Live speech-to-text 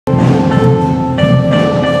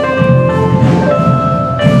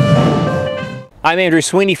I'm Andrew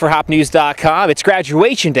Sweeney for Hopnews.com. It's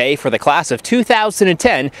graduation day for the class of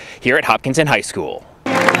 2010 here at Hopkinton High School.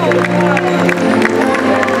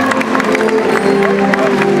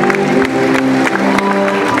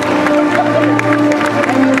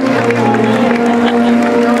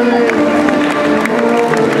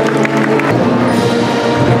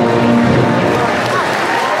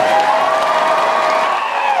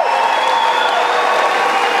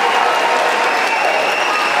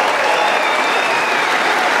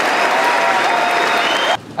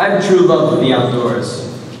 I have a true love for the outdoors.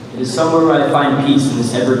 It is somewhere where I find peace in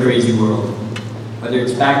this ever-crazy world. Whether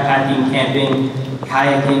it's backpacking, camping,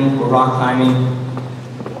 kayaking, or rock climbing,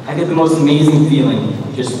 I get the most amazing feeling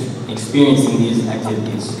just experiencing these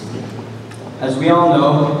activities. As we all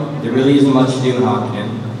know, there really isn't much to do in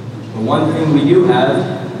Hopkinton, but one thing we do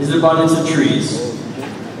have is an abundance of trees.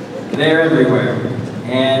 They're everywhere,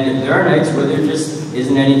 and there are nights where there just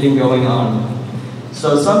isn't anything going on.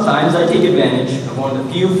 So sometimes I take advantage of one of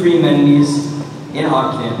the few free amenities in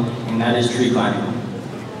Hopkinton, and that is tree climbing.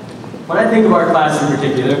 When I think of our class in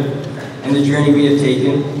particular, and the journey we have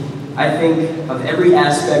taken, I think of every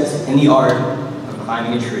aspect and the art of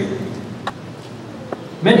climbing a tree.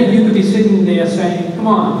 Many of you could be sitting there saying, come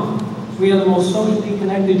on, we are the most socially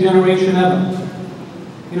connected generation ever.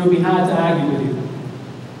 It would be hard to argue with you.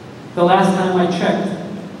 The last time I checked,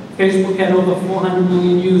 Facebook had over 400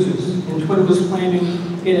 million users, and Twitter was claiming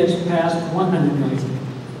it had surpassed 100 million.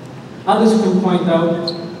 Others can point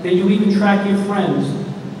out that you even track your friends'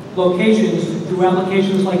 locations through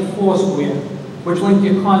applications like Foursquare, which link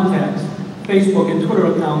your contacts, Facebook and Twitter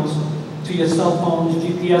accounts to your cell phone's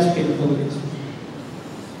GPS capabilities.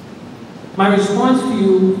 My response to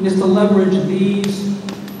you is to leverage these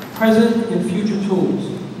present and future tools,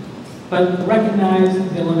 but recognize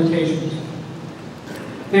their limitations.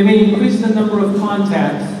 They may increase the number of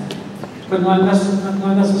contacts, but not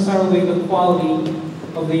necessarily the quality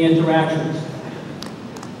of the interactions.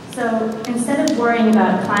 So instead of worrying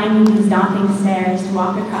about climbing these daunting stairs to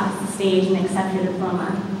walk across the stage and accept your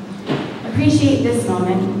diploma, appreciate this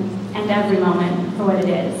moment and every moment for what it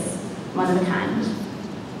is, one of a kind.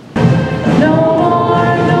 No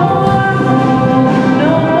more, no more,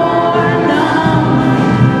 no more, no.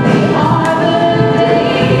 They are the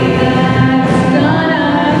days that's gonna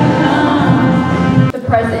come. The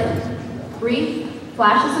present, brief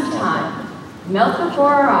flashes of time, melt before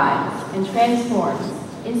our eyes and transforms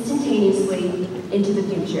instantaneously into the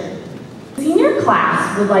future. The senior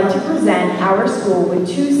class would like to present our school with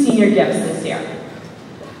 2 senior gifts this year.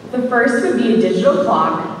 The first would be a digital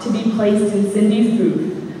clock to be placed in Cindy's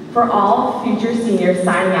booth for all future seniors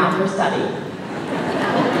signing out for study.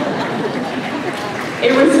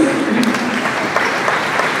 It was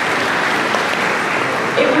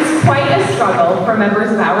quite a struggle for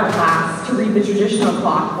members of our class to read the traditional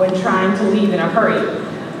clock when trying to leave in a hurry.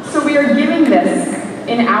 So we are giving this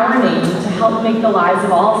in our name to help make the lives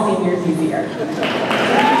of all seniors easier.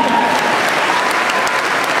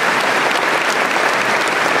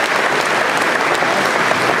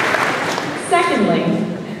 Secondly,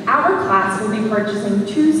 our class will be purchasing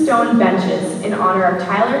 2 stone benches in honor of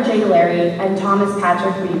Tyler J. Larry and Thomas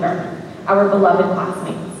Patrick Weaver, our beloved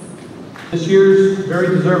classmates. This year's very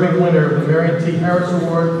deserving winner of the Marion T. Harris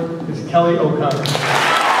Award is Kelly O'Connor.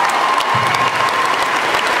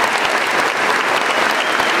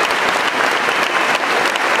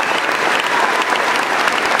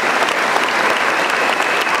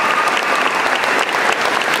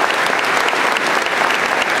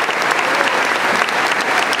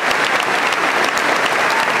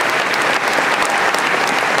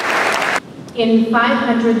 In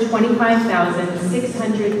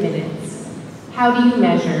 525,600 minutes, how do you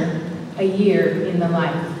measure a year in the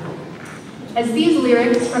life? As these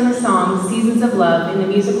lyrics from the song Seasons of Love in the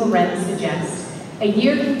musical Rent suggest, a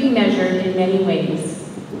year can be measured in many ways.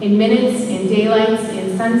 In minutes, in daylights,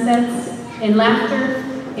 in sunsets, in laughter,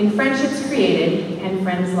 in friendships created, and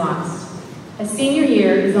friends lost. A senior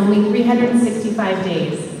year is only 365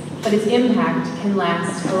 days, but its impact can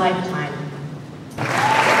last a lifetime.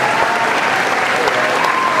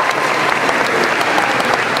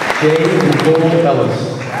 Jay Nicole Ellis.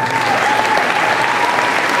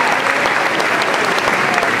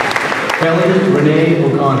 Kelly Renee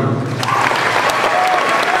O'Connor.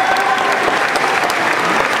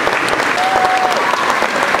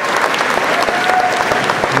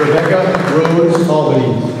 Rebecca Rose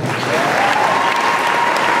Albany.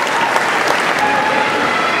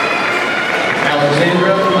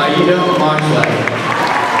 Alexandra Aida Monschlag.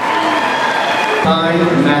 Pine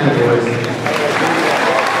McAvoy.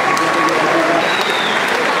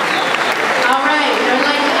 All right, I'd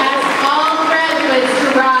like to ask all graduates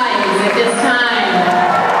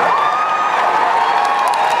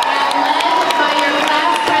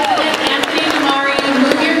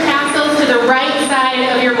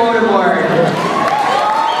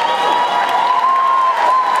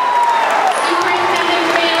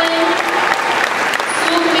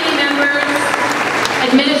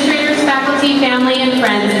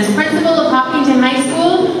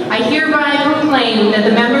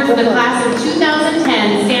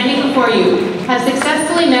have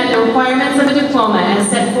successfully met the requirements of a diploma as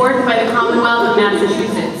set forth by the Commonwealth of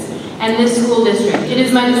Massachusetts and this school district. It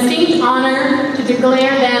is my distinct honor to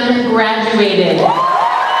declare them graduated.